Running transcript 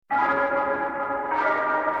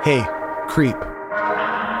Hey, creep.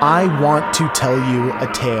 I want to tell you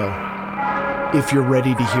a tale, if you're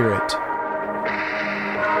ready to hear it.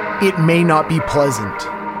 It may not be pleasant.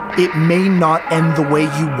 It may not end the way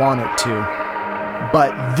you want it to.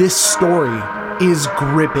 But this story is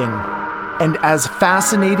gripping, and as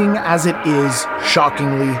fascinating as it is,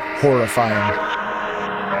 shockingly horrifying.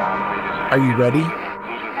 Are you ready?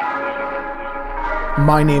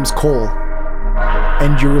 My name's Cole,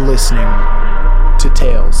 and you're listening to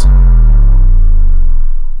Tales.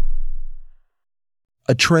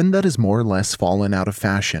 A trend that has more or less fallen out of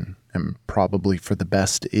fashion, and probably for the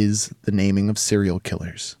best, is the naming of serial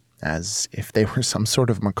killers, as if they were some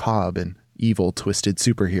sort of macabre and evil twisted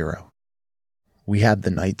superhero. We had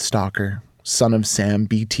the Night Stalker, Son of Sam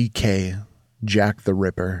BTK, Jack the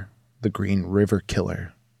Ripper, the Green River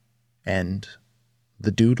Killer, and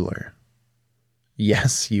the Doodler.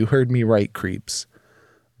 Yes, you heard me right, creeps.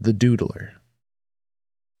 The Doodler.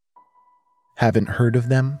 Haven't heard of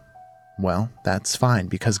them? Well, that's fine,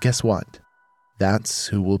 because guess what? That's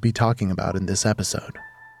who we'll be talking about in this episode.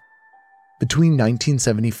 Between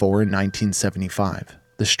 1974 and 1975,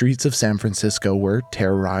 the streets of San Francisco were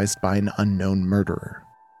terrorized by an unknown murderer.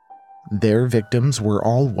 Their victims were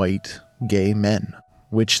all white, gay men,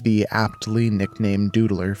 which the aptly nicknamed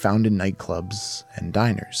Doodler found in nightclubs and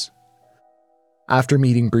diners. After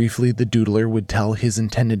meeting briefly, the Doodler would tell his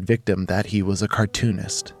intended victim that he was a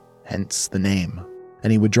cartoonist, hence the name,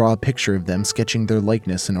 and he would draw a picture of them sketching their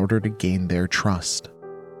likeness in order to gain their trust.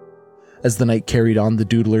 As the night carried on, the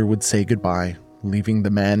Doodler would say goodbye, leaving the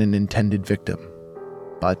man an intended victim.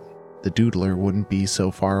 But the Doodler wouldn't be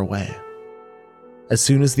so far away. As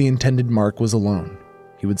soon as the intended mark was alone,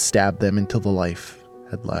 he would stab them until the life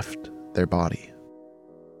had left their body.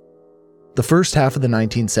 The first half of the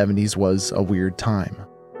 1970s was a weird time.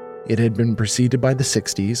 It had been preceded by the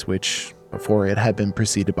 60s, which before it had been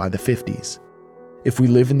preceded by the 50s. If we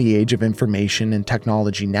live in the age of information and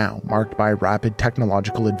technology now, marked by rapid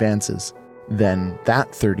technological advances, then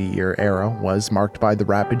that 30-year era was marked by the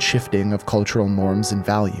rapid shifting of cultural norms and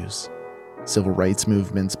values. Civil rights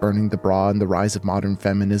movements burning the bra and the rise of modern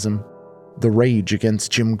feminism, the rage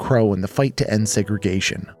against Jim Crow and the fight to end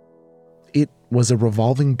segregation. It was a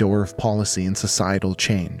revolving door of policy and societal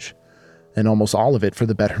change, and almost all of it for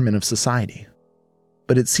the betterment of society.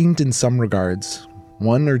 But it seemed in some regards,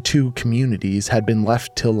 one or two communities had been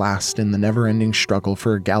left till last in the never-ending struggle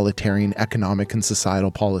for egalitarian economic and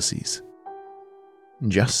societal policies.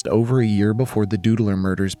 Just over a year before the Doodler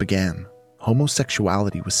murders began,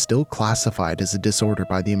 homosexuality was still classified as a disorder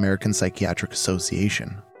by the American Psychiatric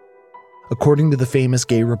Association. According to the famous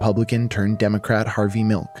gay Republican turned Democrat Harvey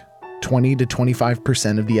Milk, 20 to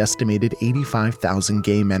 25% of the estimated 85,000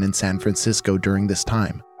 gay men in San Francisco during this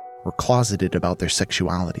time were closeted about their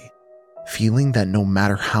sexuality, feeling that no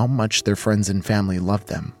matter how much their friends and family loved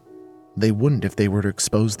them, they wouldn't if they were to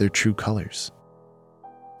expose their true colors.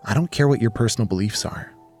 I don't care what your personal beliefs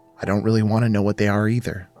are. I don't really want to know what they are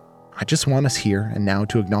either. I just want us here and now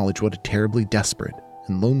to acknowledge what a terribly desperate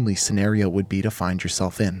and lonely scenario it would be to find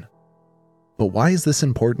yourself in. But why is this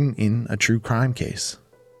important in a true crime case?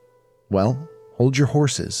 Well, hold your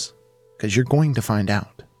horses, because you're going to find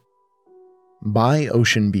out. By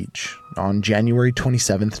Ocean Beach, on January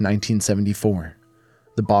 27, 1974,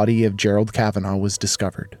 the body of Gerald Kavanaugh was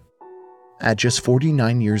discovered. At just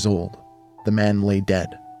 49 years old, the man lay dead,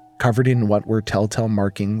 covered in what were telltale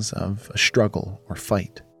markings of a struggle or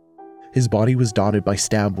fight. His body was dotted by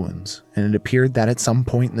stab wounds, and it appeared that at some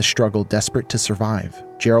point in the struggle, desperate to survive,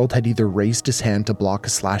 Gerald had either raised his hand to block a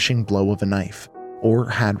slashing blow of a knife, or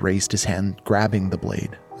had raised his hand grabbing the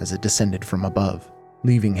blade as it descended from above,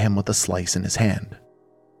 leaving him with a slice in his hand.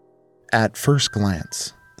 At first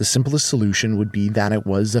glance, the simplest solution would be that it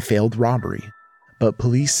was a failed robbery, but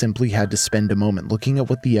police simply had to spend a moment looking at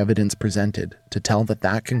what the evidence presented to tell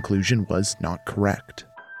that conclusion was not correct.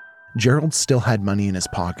 Gerald still had money in his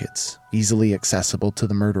pockets, easily accessible to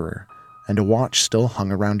the murderer, and a watch still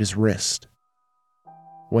hung around his wrist.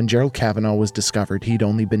 When Gerald Kavanaugh was discovered, he'd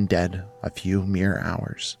only been dead a few mere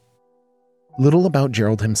hours. Little about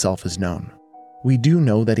Gerald himself is known. We do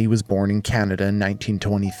know that he was born in Canada in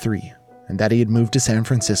 1923, and that he had moved to San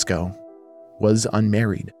Francisco, was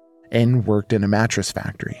unmarried, and worked in a mattress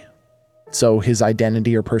factory. So his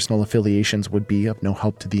identity or personal affiliations would be of no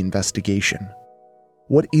help to the investigation.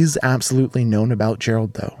 What is absolutely known about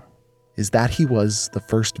Gerald, though, is that he was the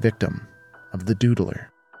first victim of the Doodler.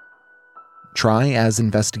 Try as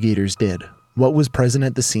investigators did, what was present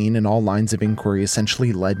at the scene and all lines of inquiry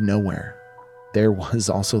essentially led nowhere. There was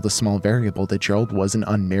also the small variable that Gerald was an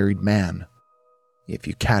unmarried man, if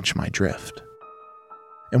you catch my drift.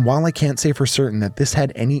 And while I can't say for certain that this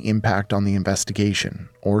had any impact on the investigation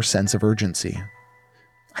or sense of urgency,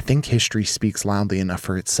 I think history speaks loudly enough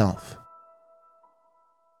for itself.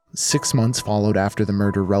 6 months followed after the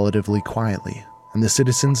murder relatively quietly, and the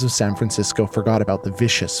citizens of San Francisco forgot about the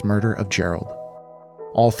vicious murder of Gerald.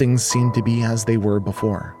 All things seemed to be as they were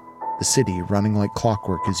before, the city running like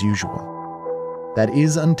clockwork as usual. That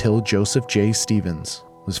is until Joseph J. Stevens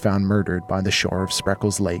was found murdered by the shore of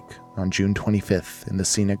Spreckles Lake on June 25th in the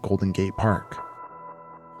scenic Golden Gate Park.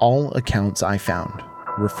 All accounts I found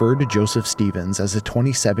refer to Joseph Stevens as a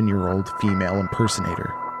 27-year-old female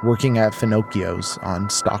impersonator working at Finocchio's on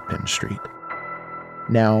Stockton Street.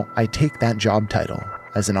 Now, I take that job title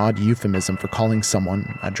as an odd euphemism for calling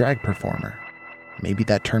someone a drag performer. Maybe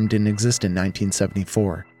that term didn't exist in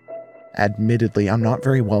 1974. Admittedly, I'm not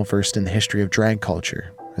very well versed in the history of drag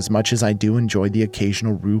culture, as much as I do enjoy the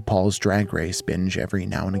occasional RuPaul's Drag Race binge every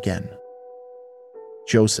now and again.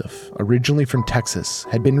 Joseph, originally from Texas,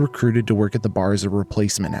 had been recruited to work at the bar as a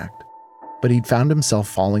replacement act, but he'd found himself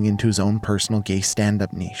falling into his own personal gay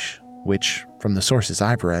stand-up niche, which, from the sources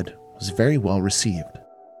I've read, was very well received.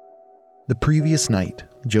 The previous night,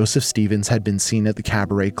 Joseph Stevens had been seen at the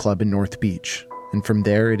Cabaret Club in North Beach, and from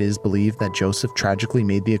there it is believed that Joseph tragically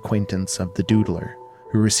made the acquaintance of the Doodler,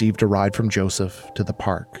 who received a ride from Joseph to the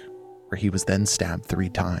park, where he was then stabbed 3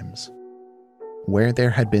 times. Where there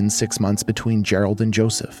had been 6 months between Gerald and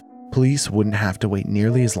Joseph, police wouldn't have to wait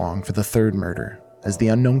nearly as long for the third murder, as the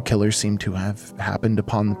unknown killer seemed to have happened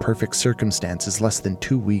upon the perfect circumstances less than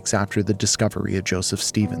 2 weeks after the discovery of Joseph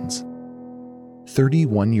Stevens.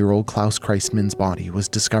 31-year-old Klaus Kreisman's body was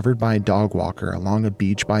discovered by a dog walker along a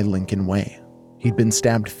beach by Lincoln Way. He'd been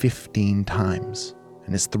stabbed 15 times,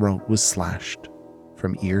 and his throat was slashed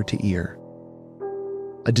from ear to ear.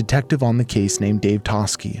 A detective on the case named Dave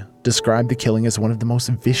Tosky described the killing as one of the most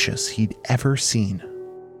vicious he'd ever seen.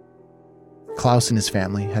 Klaus and his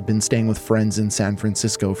family had been staying with friends in San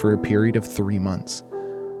Francisco for a period of 3 months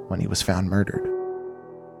when he was found murdered.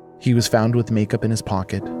 He was found with makeup in his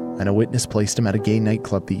pocket, and a witness placed him at a gay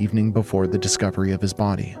nightclub the evening before the discovery of his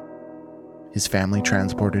body. His family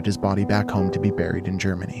transported his body back home to be buried in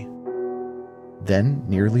Germany. Then,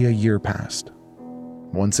 nearly a year passed.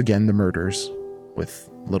 Once again, the murders, with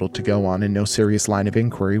little to go on and no serious line of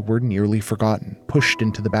inquiry, were nearly forgotten, pushed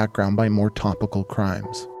into the background by more topical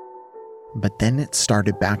crimes. But then it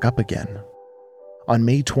started back up again. On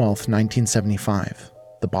May 12, 1975,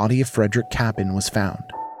 the body of Frederick Kappen was found.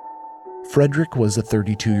 Frederick was a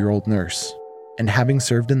 32-year-old nurse, and having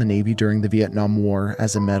served in the Navy during the Vietnam War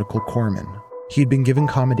as a medical corpsman, he had been given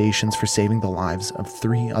commendations for saving the lives of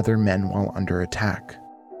 3 other men while under attack.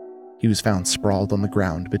 He was found sprawled on the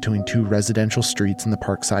ground between 2 residential streets in the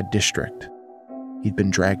Parkside district. He'd been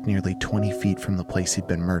dragged nearly 20 feet from the place he'd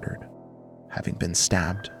been murdered, having been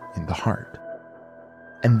stabbed in the heart.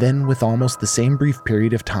 And then, with almost the same brief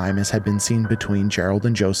period of time as had been seen between Gerald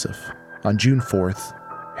and Joseph, on June 4th,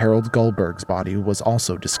 Harold Gullberg's body was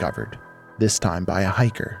also discovered, this time by a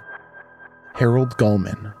hiker. Harold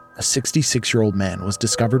Gullman, a 66-year-old man, was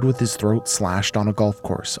discovered with his throat slashed on a golf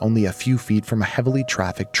course only a few feet from a heavily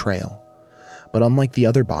trafficked trail. But unlike the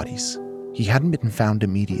other bodies, he hadn't been found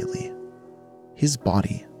immediately. His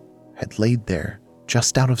body had laid there,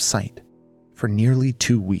 just out of sight, for nearly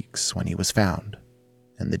 2 weeks when he was found,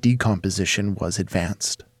 and the decomposition was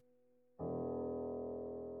advanced.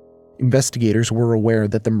 Investigators were aware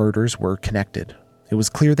that the murders were connected. It was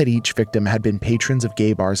clear that each victim had been patrons of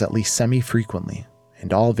gay bars at least semi-frequently,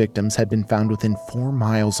 and all victims had been found within 4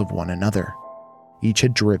 miles of one another. Each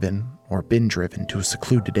had driven or been driven to a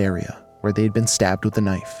secluded area where they had been stabbed with a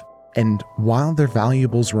knife, and while their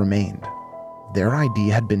valuables remained, their ID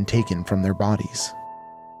had been taken from their bodies.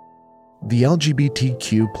 The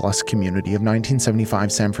LGBTQ+ community of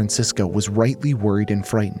 1975 San Francisco was rightly worried and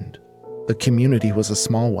frightened. The community was a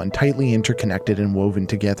small one, tightly interconnected and woven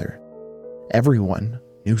together. Everyone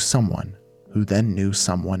knew someone who then knew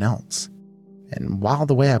someone else. And while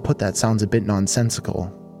the way I put that sounds a bit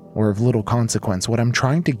nonsensical, or of little consequence, what I'm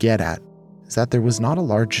trying to get at is that there was not a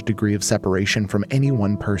large degree of separation from any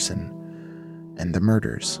one person and the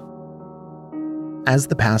murders. As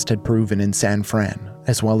the past had proven in San Fran,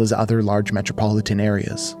 as well as other large metropolitan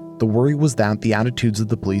areas, the worry was that the attitudes of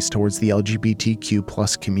the police towards the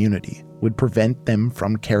LGBTQ+ community would prevent them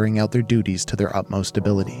from carrying out their duties to their utmost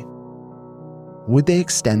ability. Would they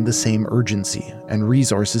extend the same urgency and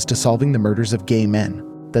resources to solving the murders of gay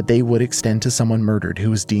men that they would extend to someone murdered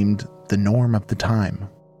who was deemed the norm of the time?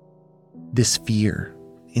 This fear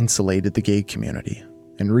insulated the gay community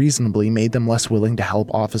and reasonably made them less willing to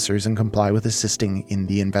help officers and comply with assisting in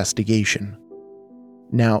the investigation.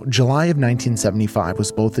 Now, July of 1975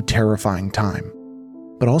 was both a terrifying time,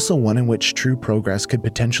 but also one in which true progress could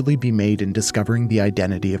potentially be made in discovering the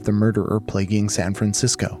identity of the murderer plaguing San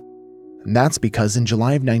Francisco. And that's because in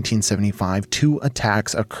July of 1975, 2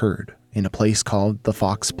 attacks occurred in a place called the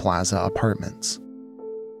Fox Plaza Apartments.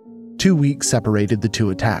 2 weeks separated the 2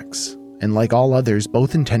 attacks, and like all others,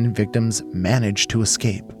 both intended victims managed to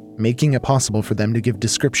escape, making it possible for them to give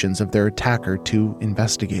descriptions of their attacker to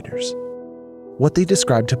investigators. What they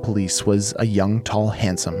described to police was a young, tall,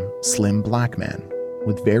 handsome, slim black man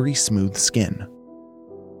with very smooth skin.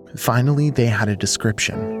 Finally, they had a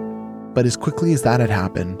description. But as quickly as that had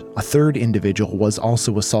happened, a 3rd individual was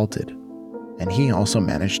also assaulted, and he also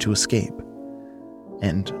managed to escape,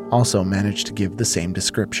 and also managed to give the same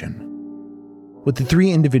description. With the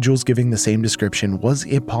 3 individuals giving the same description, was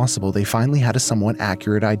it possible they finally had a somewhat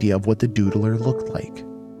accurate idea of what the Doodler looked like?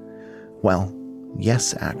 Well,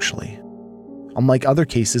 yes, actually. Unlike other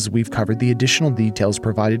cases we've covered, the additional details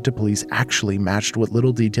provided to police actually matched what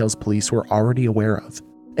little details police were already aware of,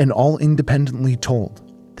 and all independently told.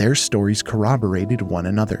 Their stories corroborated one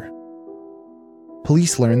another.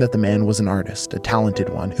 Police learned that the man was an artist, a talented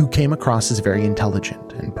one, who came across as very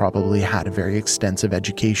intelligent and probably had a very extensive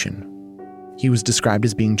education. He was described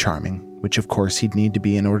as being charming, which of course he'd need to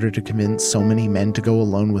be in order to convince so many men to go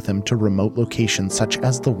alone with him to remote locations such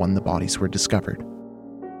as the one the bodies were discovered.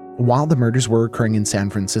 While the murders were occurring in San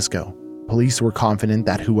Francisco, police were confident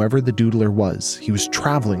that whoever the Doodler was, he was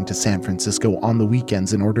traveling to San Francisco on the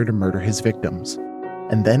weekends in order to murder his victims.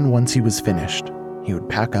 And then once he was finished, he would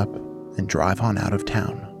pack up and drive on out of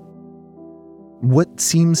town. What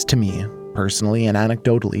seems to me, personally and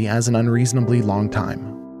anecdotally, as an unreasonably long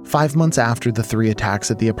time, 5 months after the 3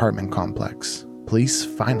 attacks at the apartment complex, police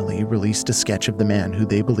finally released a sketch of the man who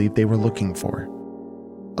they believed they were looking for.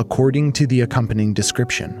 According to the accompanying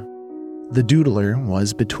description, the Doodler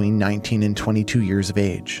was between 19 and 22 years of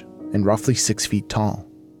age and roughly 6 feet tall.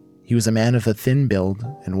 He was a man of a thin build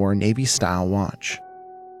and wore a Navy-style watch.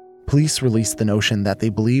 Police released the notion that they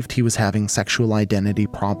believed he was having sexual identity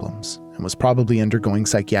problems and was probably undergoing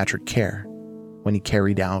psychiatric care when he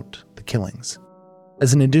carried out the killings.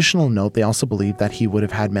 As an additional note, they also believed that he would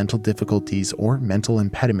have had mental difficulties or mental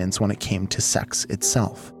impediments when it came to sex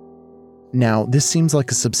itself. Now, this seems like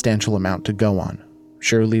a substantial amount to go on.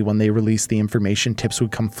 Surely when they released the information, tips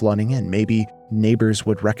would come flooding in. Maybe neighbors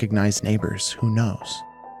would recognize neighbors, who knows?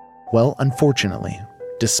 Well, unfortunately,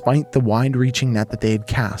 despite the wide-reaching net that they had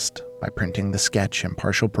cast by printing the sketch and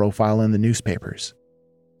partial profile in the newspapers,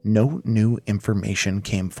 no new information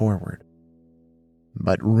came forward.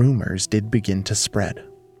 But rumors did begin to spread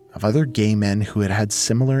of other gay men who had had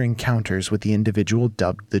similar encounters with the individual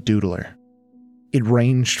dubbed the Doodler. It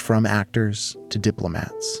ranged from actors to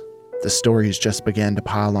diplomats. The stories just began to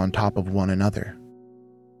pile on top of one another.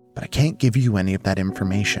 But I can't give you any of that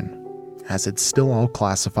information, as it's still all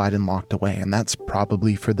classified and locked away, and that's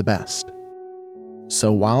probably for the best.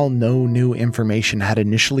 So while no new information had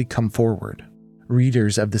initially come forward,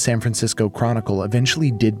 readers of the San Francisco Chronicle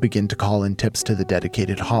eventually did begin to call in tips to the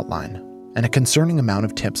dedicated hotline, and a concerning amount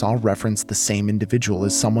of tips all referenced the same individual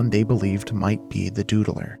as someone they believed might be the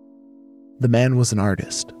Doodler. The man was an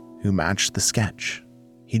artist who matched the sketch.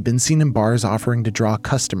 He'd been seen in bars offering to draw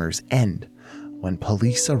customers, and when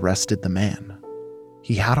police arrested the man,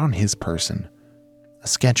 he had on his person a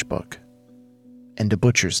sketchbook and a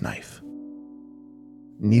butcher's knife.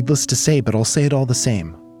 Needless to say, but I'll say it all the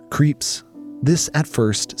same, creeps, this at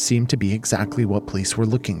first seemed to be exactly what police were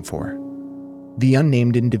looking for. The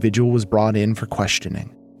unnamed individual was brought in for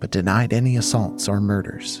questioning, but denied any assaults or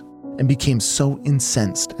murders, and became so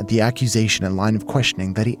incensed at the accusation and line of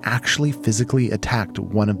questioning that he actually physically attacked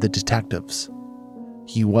one of the detectives.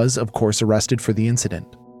 He was, of course, arrested for the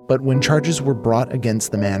incident, but when charges were brought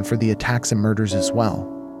against the man for the attacks and murders as well,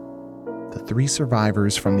 the 3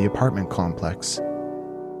 survivors from the apartment complex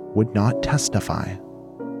would not testify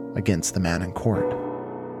against the man in court.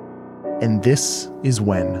 And this is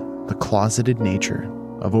when the closeted nature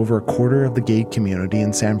of over a quarter of the gay community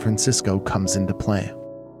in San Francisco comes into play.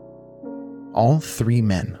 All 3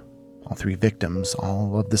 men, all 3 victims,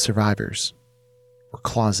 all of the survivors, were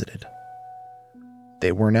closeted.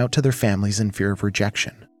 They weren't out to their families in fear of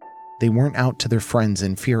rejection. They weren't out to their friends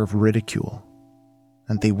in fear of ridicule.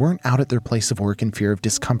 And they weren't out at their place of work in fear of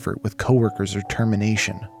discomfort with coworkers or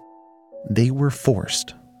termination. They were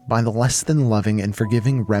forced by the less than loving and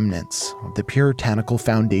forgiving remnants of the puritanical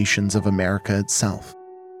foundations of America itself.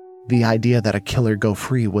 The idea that a killer go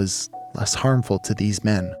free was less harmful to these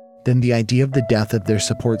men than the idea of the death of their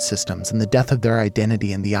support systems and the death of their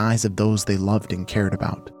identity in the eyes of those they loved and cared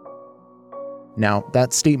about. Now,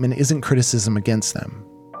 that statement isn't criticism against them.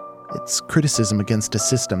 It's criticism against a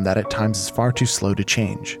system that at times is far too slow to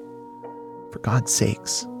change. For God's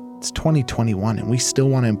sakes, it's 2021 and we still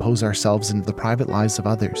want to impose ourselves into the private lives of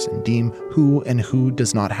others and deem who and who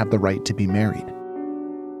does not have the right to be married.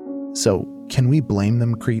 So, can we blame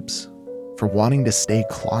them, creeps, for wanting to stay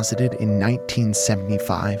closeted in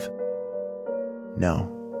 1975? No,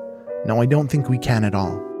 I don't think we can at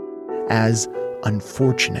all, as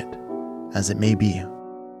unfortunate as it may be.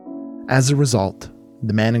 As a result,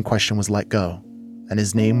 the man in question was let go, and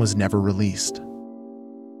his name was never released.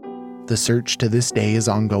 The search to this day is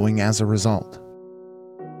ongoing as a result.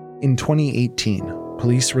 In 2018,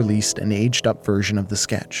 police released an aged-up version of the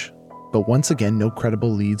sketch, but once again no credible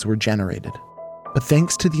leads were generated. But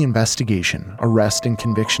thanks to the investigation, arrest and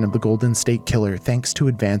conviction of the Golden State Killer thanks to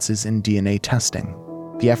advances in DNA testing,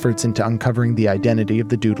 the efforts into uncovering the identity of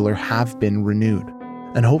the Doodler have been renewed,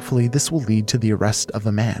 and hopefully this will lead to the arrest of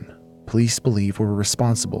a man police believe were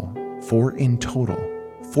responsible for, in total,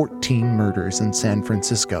 14 murders in San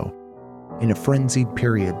Francisco in a frenzied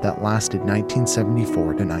period that lasted 1974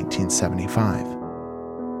 to 1975.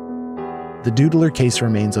 The Doodler case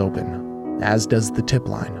remains open, as does the tip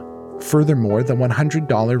line. Furthermore, the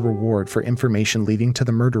 $100 reward for information leading to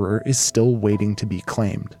the murderer is still waiting to be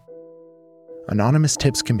claimed. Anonymous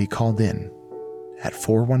tips can be called in at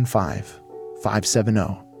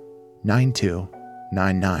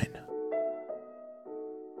 415-570-9299.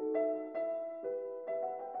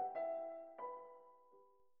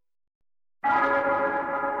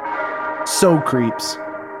 So, creeps,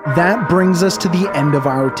 that brings us to the end of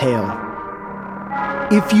our tale.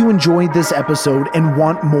 If you enjoyed this episode and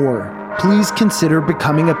want more, please consider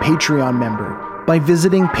becoming a Patreon member by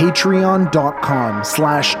visiting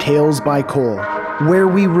patreon.com/talesbycole, where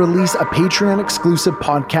we release a Patreon-exclusive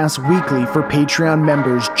podcast weekly for Patreon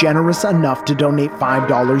members generous enough to donate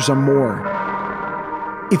 $5 or more.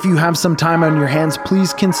 If you have some time on your hands,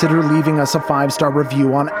 please consider leaving us a 5-star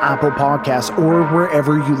review on Apple Podcasts or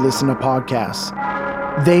wherever you listen to podcasts.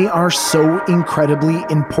 They are so incredibly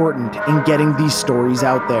important in getting these stories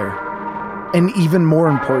out there. And even more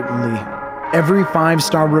importantly, every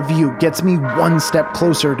 5-star review gets me one step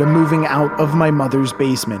closer to moving out of my mother's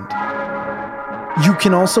basement. You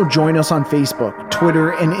can also join us on Facebook,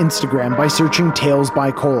 Twitter, and Instagram by searching Tales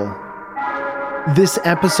by Cole. This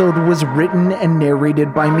episode was written and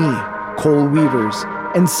narrated by me, Cole Weavers,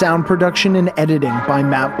 and sound production and editing by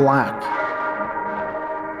Matt Black.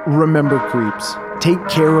 Remember, creeps, take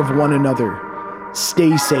care of one another,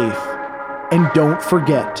 stay safe, and don't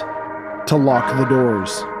forget to lock the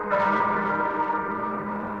doors.